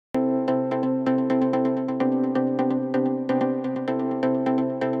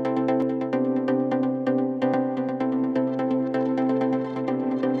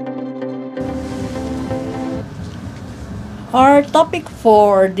Our topic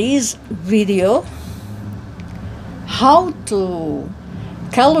for this video, how to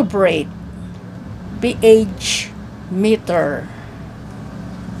calibrate pH meter.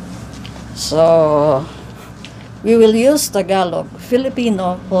 So, we will use Tagalog,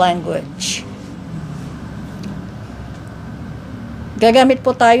 Filipino language. Gagamit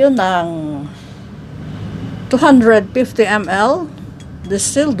po tayo ng 250 ml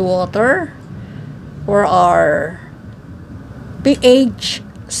distilled water for our pH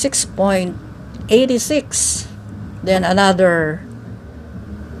 6.86. Then another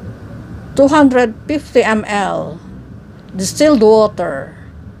 250 ml distilled water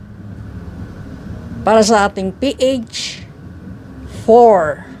para sa ating pH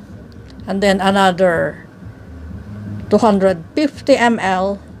 4. And then another 250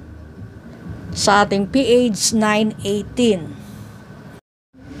 ml sa ating pH 918.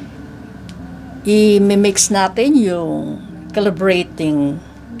 I-mix natin yung calibrating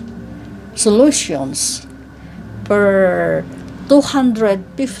solutions per 250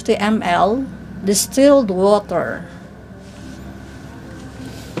 ml distilled water.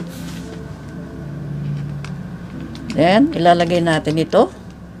 Then, ilalagay natin ito.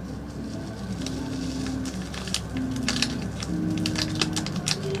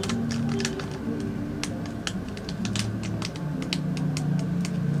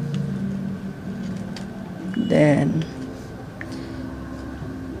 Then,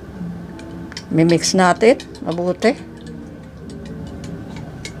 mimix natin mabuti.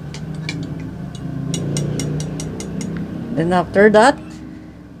 Then after that,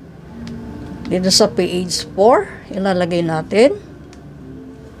 dito sa pH 4, ilalagay natin.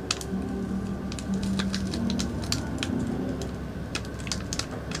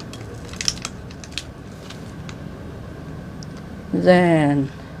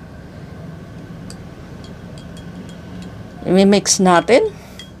 Then, i-mix natin.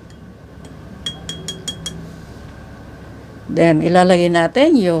 Then, ilalagay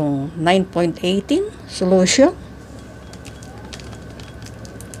natin yung 9.18 solution.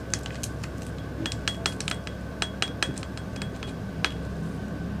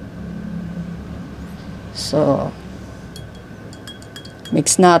 So,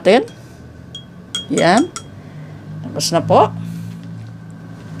 mix natin. Yan. Tapos na po.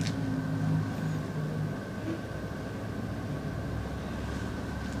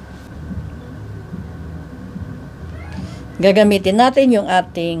 Gagamitin natin yung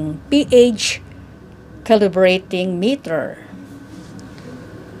ating pH calibrating meter.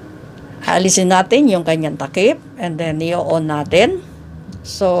 Alisin natin yung kanyang takip and then i-on natin.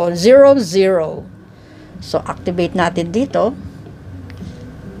 So, 0, 0. So, activate natin dito.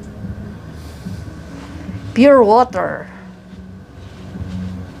 Pure water.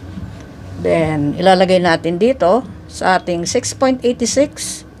 Then, ilalagay natin dito sa ating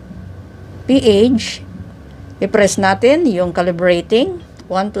 6.86 pH. I-press natin yung calibrating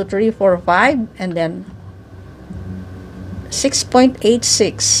 1, 2, 3, 4, 5 and then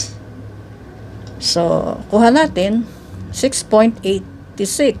 6.86. So, kuha natin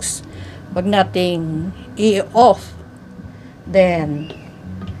 6.86. Wag nating i-off. Then,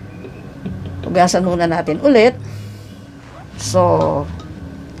 tugasan muna natin ulit. So,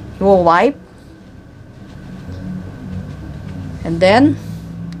 i-wipe. And then,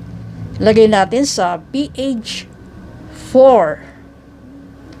 lagay natin sa pH 4.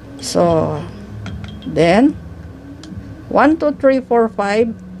 So, then, 1, 2, 3, 4,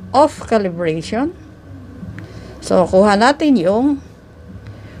 5, off calibration. So, kuha natin yung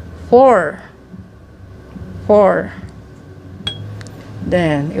 4.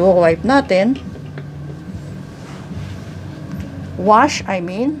 Then, i-wipe natin. Wash, I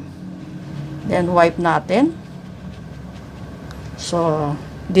mean. Then, wipe natin. So,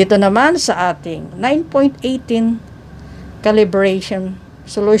 dito naman sa ating 9.18 calibration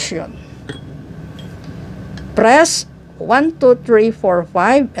solution. Press 1, 2, 3, 4,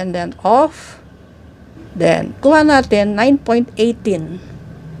 5 and then off. Then, kuha natin 9.18.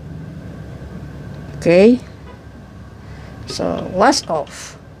 Okay? So, was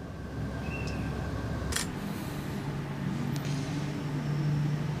off.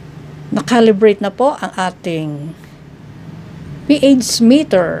 Nakalibrate na po ang ating pH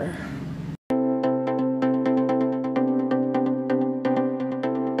meter.